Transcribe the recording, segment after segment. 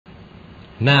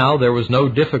Now there was no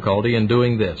difficulty in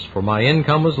doing this, for my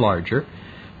income was larger,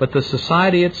 but the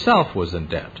society itself was in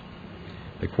debt.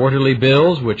 The quarterly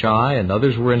bills which I and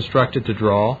others were instructed to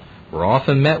draw were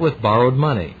often met with borrowed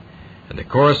money, and the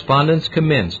correspondence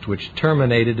commenced which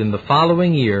terminated in the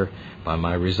following year by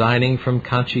my resigning from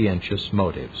conscientious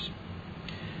motives.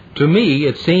 To me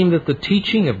it seemed that the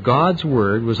teaching of God's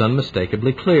Word was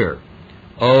unmistakably clear.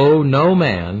 Owe no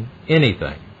man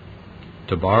anything.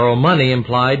 To borrow money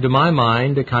implied to my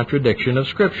mind a contradiction of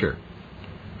Scripture,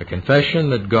 a confession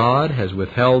that God has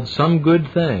withheld some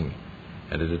good thing,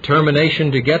 and a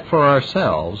determination to get for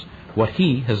ourselves what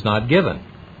He has not given.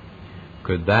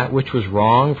 Could that which was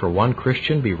wrong for one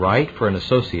Christian be right for an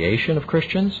association of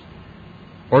Christians?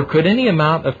 Or could any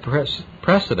amount of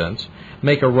precedence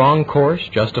make a wrong course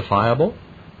justifiable?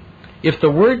 If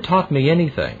the Word taught me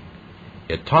anything,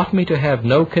 it taught me to have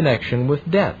no connection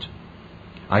with debt.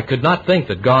 I could not think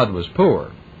that God was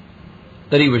poor,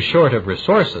 that He was short of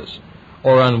resources,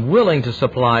 or unwilling to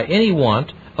supply any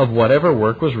want of whatever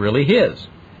work was really His.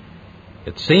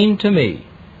 It seemed to me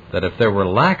that if there were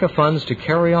lack of funds to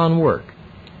carry on work,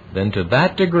 then to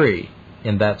that degree,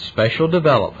 in that special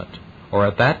development, or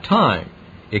at that time,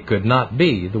 it could not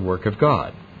be the work of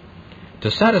God.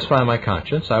 To satisfy my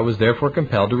conscience, I was therefore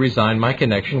compelled to resign my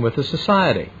connection with the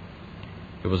society.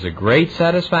 It was a great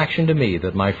satisfaction to me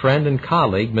that my friend and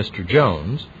colleague, Mr.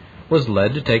 Jones, was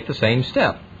led to take the same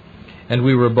step, and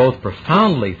we were both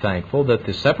profoundly thankful that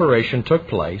the separation took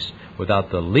place without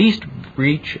the least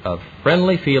breach of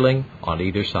friendly feeling on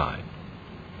either side.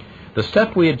 The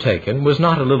step we had taken was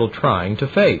not a little trying to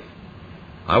faith.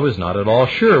 I was not at all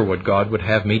sure what God would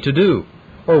have me to do,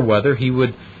 or whether He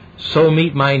would so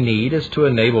meet my need as to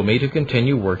enable me to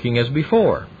continue working as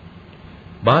before.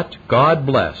 But God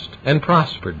blessed and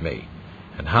prospered me,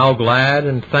 and how glad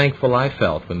and thankful I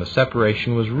felt when the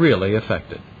separation was really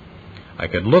effected. I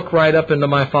could look right up into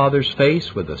my Father's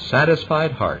face with a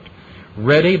satisfied heart,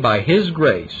 ready by His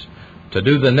grace to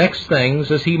do the next things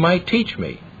as He might teach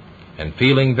me, and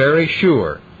feeling very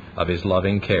sure of His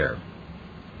loving care.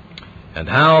 And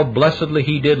how blessedly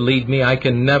He did lead me I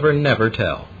can never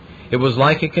tell. It was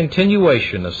like a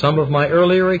continuation of some of my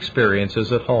earlier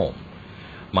experiences at home.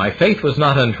 My faith was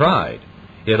not untried.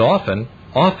 It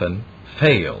often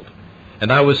failed,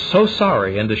 and I was so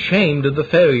sorry and ashamed of the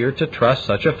failure to trust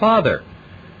such a Father.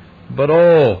 But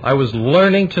I was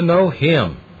learning to know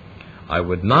Him. I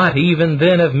would not even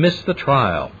then have missed the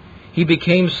trial. He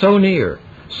became so near,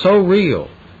 so real,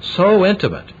 so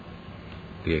intimate.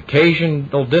 The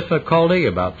occasional difficulty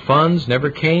about funds never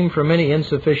came from any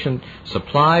insufficient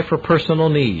supply for personal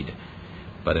need,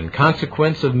 but in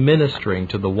consequence of ministering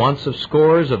to the wants of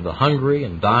scores of the hungry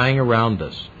and dying around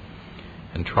us.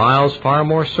 And trials far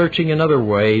more searching in other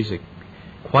ways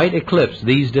quite eclipsed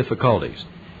these difficulties,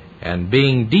 and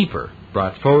being deeper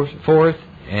brought forth,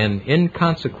 and in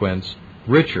consequence,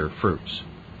 richer fruits.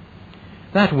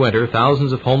 That winter,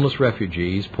 thousands of homeless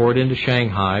refugees poured into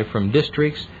Shanghai from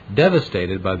districts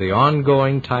devastated by the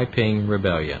ongoing Taiping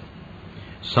rebellion.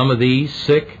 Some of these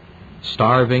sick,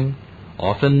 starving,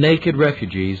 often naked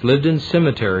refugees lived in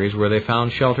cemeteries where they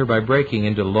found shelter by breaking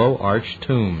into low-arched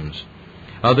tombs.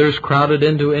 Others crowded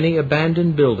into any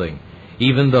abandoned building,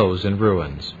 even those in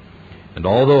ruins. And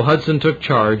although Hudson took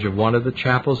charge of one of the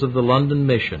chapels of the London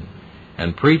Mission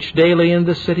and preached daily in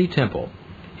the city temple,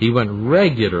 he went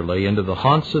regularly into the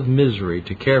haunts of misery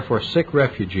to care for sick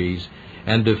refugees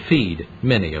and to feed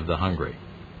many of the hungry.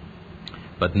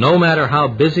 But no matter how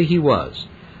busy he was,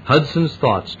 Hudson's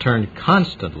thoughts turned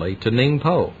constantly to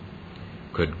Ningpo.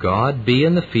 Could God be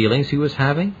in the feelings he was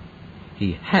having?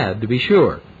 He had to be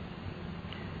sure.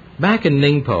 Back in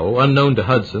Ningpo, unknown to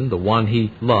Hudson, the one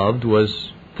he loved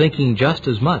was thinking just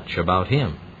as much about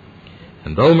him.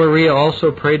 And though Maria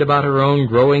also prayed about her own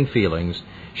growing feelings,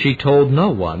 she told no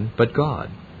one but God,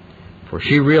 for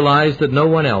she realized that no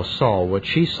one else saw what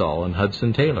she saw in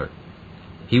Hudson Taylor.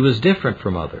 He was different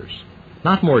from others,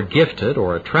 not more gifted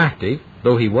or attractive,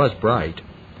 though he was bright,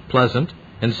 pleasant,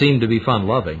 and seemed to be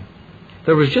fun-loving.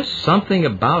 There was just something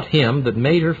about him that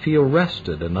made her feel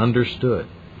rested and understood.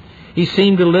 He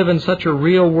seemed to live in such a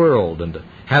real world and to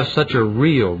have such a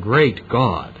real great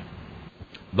God.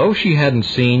 Though she hadn't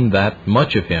seen that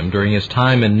much of him during his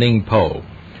time in Ningpo,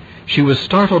 she was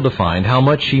startled to find how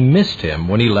much she missed him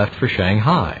when he left for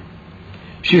Shanghai.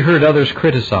 She heard others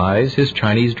criticize his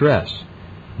Chinese dress,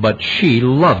 but she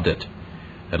loved it.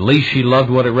 At least she loved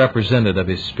what it represented of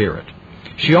his spirit.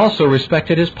 She also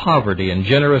respected his poverty and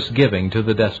generous giving to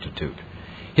the destitute.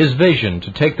 His vision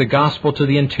to take the gospel to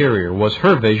the interior was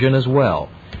her vision as well,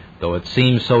 though it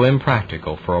seemed so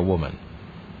impractical for a woman.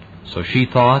 So she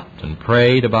thought and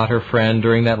prayed about her friend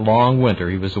during that long winter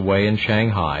he was away in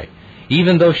Shanghai,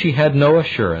 even though she had no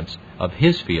assurance of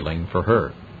his feeling for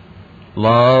her.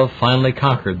 Love finally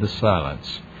conquered the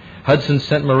silence. Hudson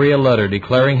sent Marie a letter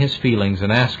declaring his feelings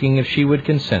and asking if she would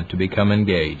consent to become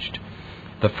engaged.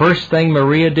 The first thing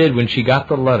Maria did when she got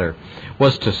the letter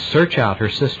was to search out her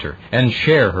sister and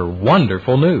share her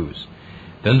wonderful news.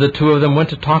 Then the two of them went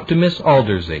to talk to Miss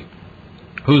Aldersey,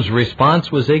 whose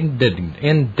response was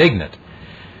indignant.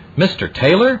 "Mr.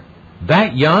 Taylor?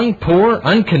 That young, poor,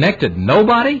 unconnected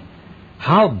nobody?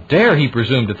 How dare he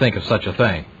presume to think of such a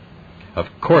thing? Of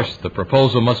course the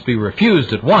proposal must be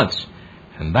refused at once,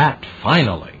 and that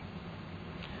finally."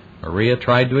 Maria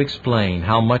tried to explain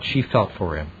how much she felt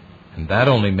for him, and that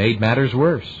only made matters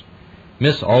worse.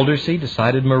 Miss Aldersey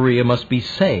decided Maria must be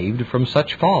saved from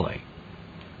such folly.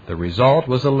 The result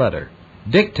was a letter,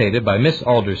 dictated by Miss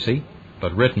Aldersey,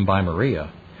 but written by Maria,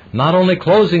 not only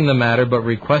closing the matter, but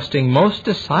requesting most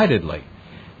decidedly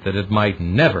that it might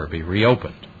never be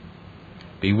reopened.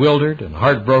 Bewildered and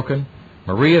heartbroken,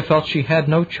 Maria felt she had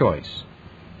no choice.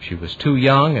 She was too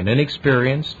young and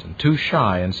inexperienced and too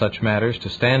shy in such matters to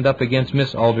stand up against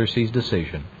Miss Aldersey's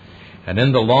decision. And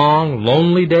in the long,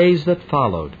 lonely days that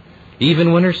followed,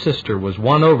 even when her sister was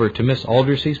won over to Miss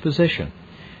Aldersey's position,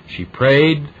 she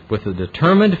prayed with a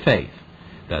determined faith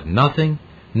that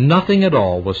nothing at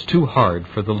all was too hard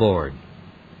for the Lord.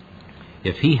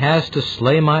 "If he has to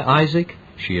slay my Isaac,"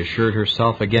 she assured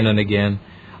herself again and again,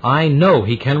 "I know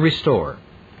he can restore."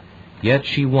 Yet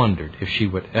she wondered if she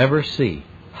would ever see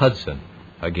Hudson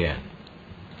again.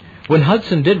 When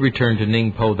Hudson did return to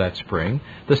Ningpo that spring,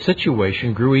 the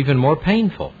situation grew even more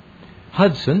painful.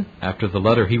 Hudson, after the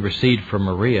letter he received from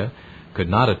Maria, could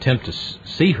not attempt to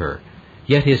see her,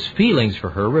 yet his feelings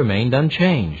for her remained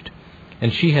unchanged,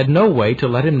 and she had no way to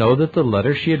let him know that the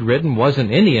letter she had written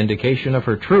wasn't any indication of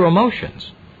her true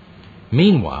emotions.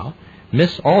 Meanwhile,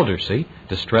 Miss Aldersey,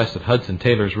 distressed at Hudson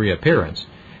Taylor's reappearance,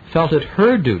 felt it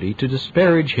her duty to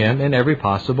disparage him in every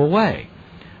possible way,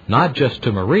 not just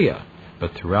to Maria,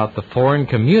 but throughout the foreign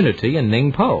community in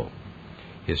Ningpo.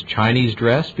 His Chinese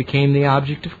dress became the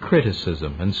object of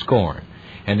criticism and scorn,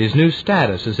 and his new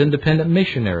status as independent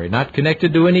missionary, not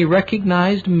connected to any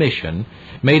recognized mission,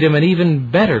 made him an even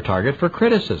better target for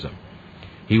criticism.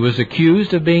 He was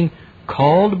accused of being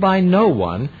called by no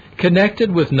one,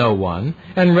 connected with no one,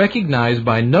 and recognized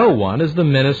by no one as the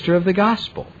minister of the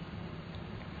gospel.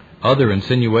 Other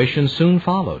insinuations soon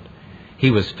followed.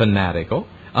 He was fanatical,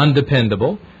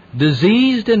 undependable,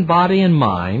 diseased in body and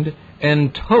mind,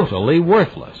 and totally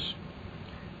worthless.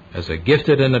 As a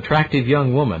gifted and attractive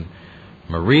young woman,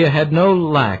 Maria had no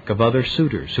lack of other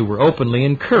suitors who were openly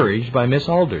encouraged by Miss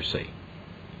Aldersey.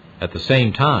 At the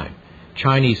same time,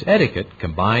 Chinese etiquette,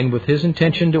 combined with his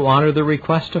intention to honor the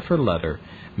request of her letter,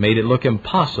 made it look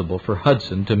impossible for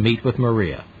Hudson to meet with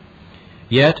Maria.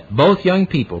 Yet both young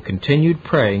people continued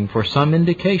praying for some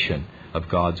indication of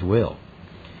God's will.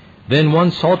 Then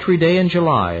one sultry day in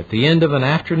July, at the end of an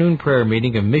afternoon prayer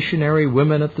meeting of missionary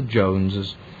women at the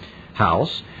Joneses'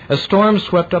 house, a storm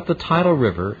swept up the tidal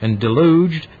river and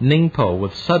deluged Ningpo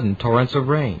with sudden torrents of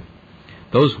rain.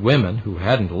 Those women who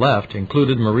hadn't left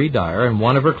included Marie Dyer and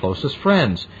one of her closest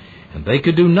friends, and they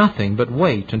could do nothing but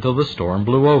wait until the storm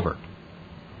blew over.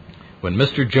 When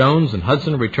Mr. Jones and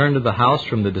Hudson returned to the house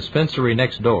from the dispensary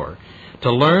next door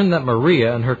to learn that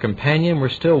Maria and her companion were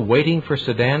still waiting for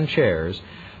sedan chairs,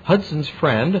 Hudson's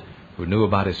friend, who knew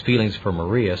about his feelings for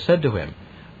Maria, said to him,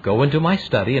 "Go into my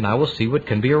study and I will see what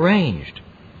can be arranged."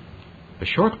 A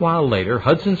short while later,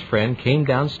 Hudson's friend came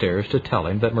downstairs to tell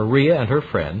him that Maria and her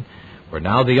friend were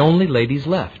now the only ladies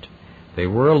left. They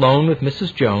were alone with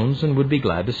Mrs. Jones and would be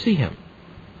glad to see him.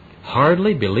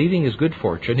 Hardly believing his good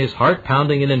fortune, his heart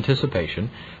pounding in anticipation,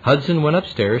 Hudson went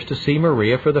upstairs to see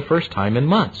Maria for the first time in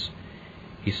months.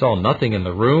 He saw nothing in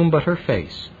the room but her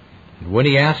face, and when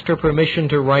he asked her permission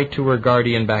to write to her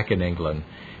guardian back in England,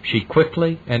 she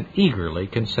quickly and eagerly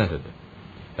consented.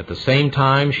 At the same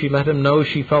time, she let him know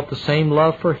she felt the same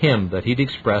love for him that he'd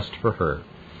expressed for her.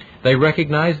 They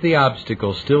recognized the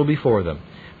obstacles still before them,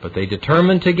 but they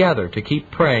determined together to keep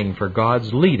praying for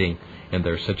God's leading in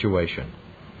their situation.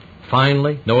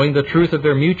 Finally, knowing the truth of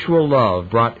their mutual love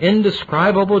brought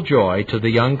indescribable joy to the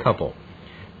young couple.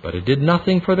 But it did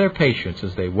nothing for their patience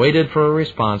as they waited for a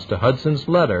response to Hudson's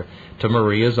letter to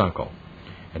Maria's uncle,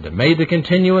 and it made the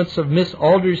continuance of Miss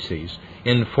Aldersey's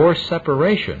enforced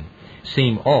separation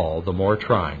seem all the more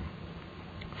trying.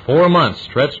 4 months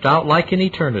stretched out like an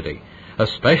eternity,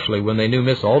 especially when they knew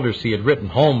Miss Aldersey had written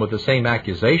home with the same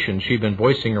accusations she'd been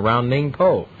voicing around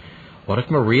Ningpo. What if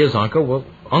Maria's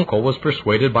uncle was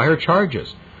persuaded by her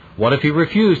charges? What if he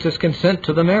refused his consent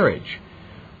to the marriage?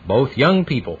 Both young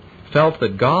people felt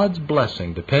that God's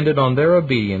blessing depended on their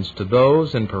obedience to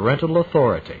those in parental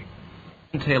authority.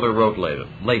 Taylor wrote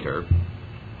later,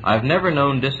 "I've never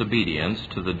known disobedience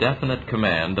to the definite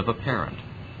command of a parent,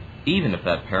 even if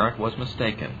that parent was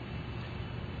mistaken."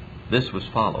 This was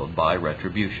followed by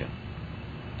retribution.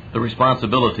 The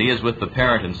responsibility is with the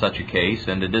parent in such a case,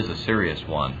 and it is a serious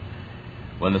one.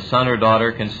 When the son or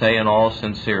daughter can say in all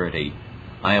sincerity,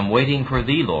 "I am waiting for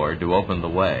thee, Lord, to open the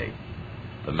way,"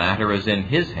 the matter is in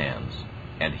His hands,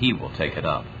 and He will take it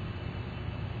up.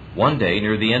 One day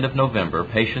near the end of November,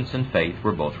 patience and faith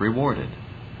were both rewarded.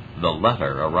 The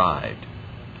letter arrived.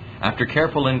 After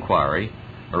careful inquiry,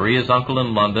 Maria's uncle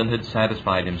in London had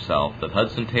satisfied himself that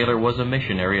Hudson Taylor was a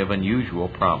missionary of unusual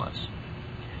promise.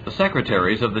 The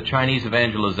secretaries of the Chinese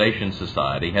Evangelization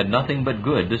Society had nothing but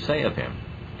good to say of him,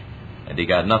 and he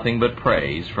got nothing but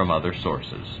praise from other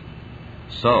sources.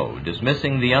 So,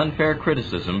 dismissing the unfair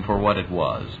criticism for what it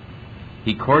was,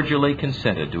 he cordially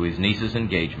consented to his niece's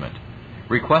engagement,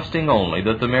 requesting only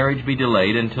that the marriage be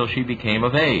delayed until she became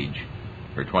of age.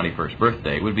 Her 21st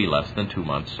birthday would be less than 2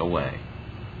 months away.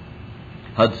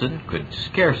 Hudson could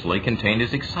scarcely contain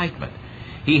his excitement.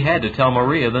 He had to tell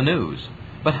Maria the news.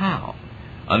 But how?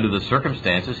 Under the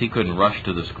circumstances, he couldn't rush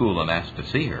to the school and ask to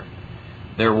see her.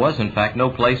 There was, in fact, no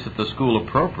place at the school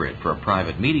appropriate for a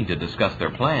private meeting to discuss their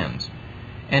plans,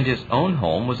 and his own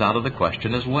home was out of the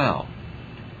question as well.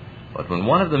 But when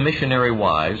one of the missionary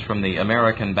wives from the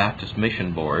American Baptist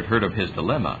Mission Board heard of his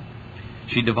dilemma,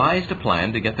 she devised a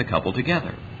plan to get the couple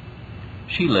together.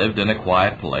 She lived in a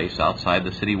quiet place outside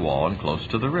the city wall and close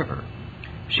to the river.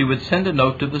 She would send a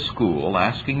note to the school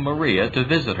asking Maria to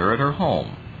visit her at her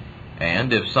home,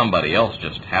 and if somebody else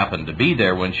just happened to be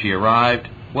there when she arrived,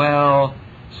 well,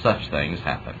 such things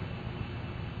happen.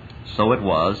 So it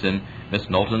was in Miss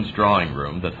Knowlton's drawing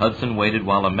room that Hudson waited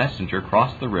while a messenger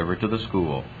crossed the river to the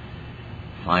school.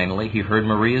 Finally, he heard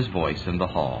Maria's voice in the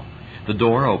hall. The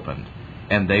door opened,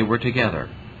 and they were together,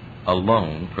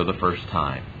 alone for the first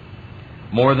time.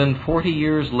 More than 40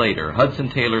 years later, Hudson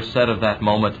Taylor said of that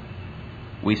moment,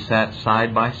 "We sat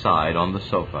side by side on the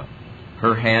sofa,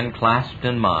 her hand clasped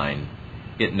in mine.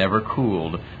 It never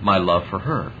cooled my love for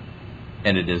her,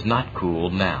 and it is not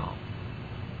cooled now."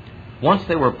 Once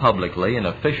they were publicly and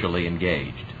officially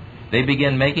engaged, they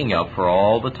began making up for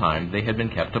all the time they had been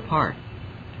kept apart.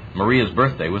 Maria's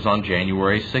birthday was on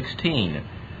January 16,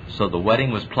 so the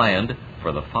wedding was planned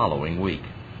for the following week.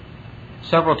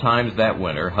 Several times that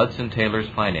winter, Hudson Taylor's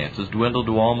finances dwindled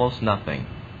to almost nothing.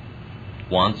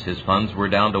 Once his funds were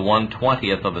down to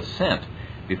 1/20th of a cent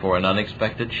before an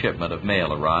unexpected shipment of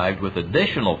mail arrived with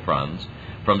additional funds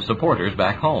from supporters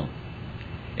back home.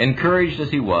 Encouraged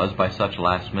as he was by such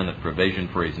last-minute provision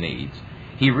for his needs,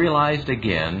 he realized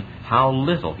again how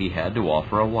little he had to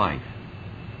offer a wife.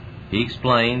 He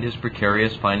explained his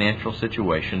precarious financial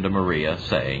situation to Maria,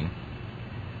 saying,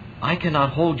 "I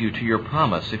cannot hold you to your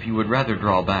promise if you would rather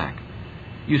draw back.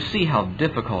 You see how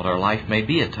difficult our life may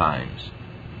be at times."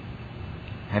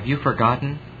 "Have you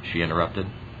forgotten?" she interrupted.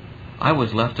 "I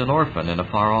was left an orphan in a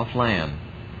far-off land.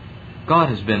 God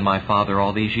has been my father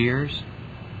all these years.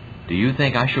 Do you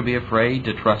think I shall be afraid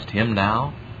to trust Him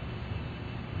now?"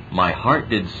 "My heart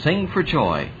did sing for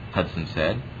joy," Hudson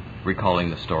said, recalling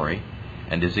the story,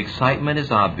 and his excitement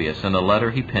is obvious in a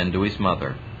letter he penned to his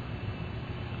mother.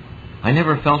 "I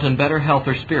never felt in better health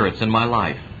or spirits in my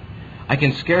life. I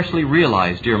can scarcely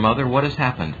realize, dear mother, what has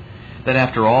happened, that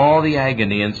after all the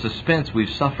agony and suspense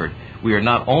we've suffered, we are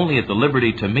not only at the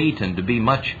liberty to meet and to be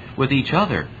much with each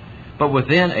other, but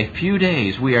within a few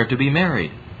days we are to be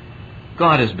married.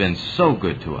 God has been so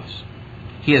good to us.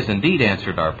 He has indeed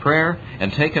answered our prayer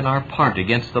and taken our part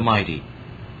against the mighty.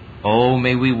 Oh,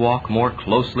 may we walk more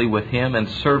closely with Him and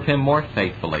serve Him more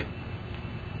faithfully.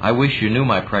 I wish you knew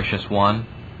my precious one.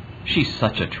 She's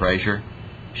such a treasure.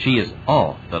 She is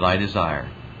all that I desire."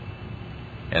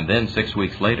 And then 6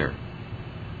 weeks later,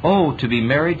 "Oh, to be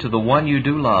married to the one you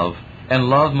do love, and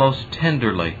love most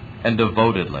tenderly and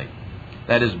devotedly.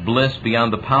 That is bliss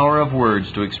beyond the power of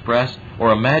words to express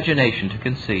or imagination to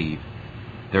conceive.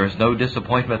 There is no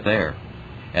disappointment there.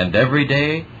 And every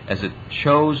day, as it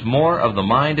shows more of the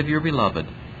mind of your beloved,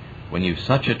 when you've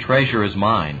such a treasure as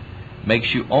mine,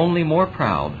 makes you only more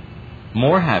proud,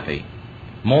 more happy,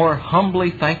 more humbly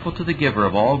thankful to the giver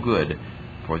of all good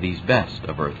for these best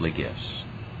of earthly gifts."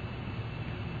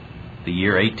 The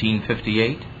year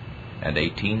 1858 and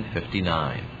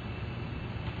 1859.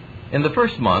 In the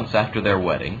first months after their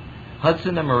wedding,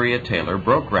 Hudson and Maria Taylor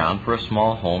broke ground for a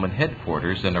small home and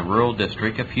headquarters in a rural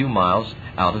district a few miles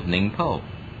out of Ningpo.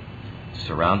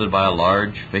 Surrounded by a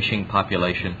large fishing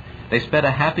population, They spent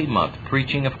a happy month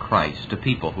preaching of Christ to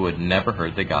people who had never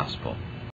heard the gospel.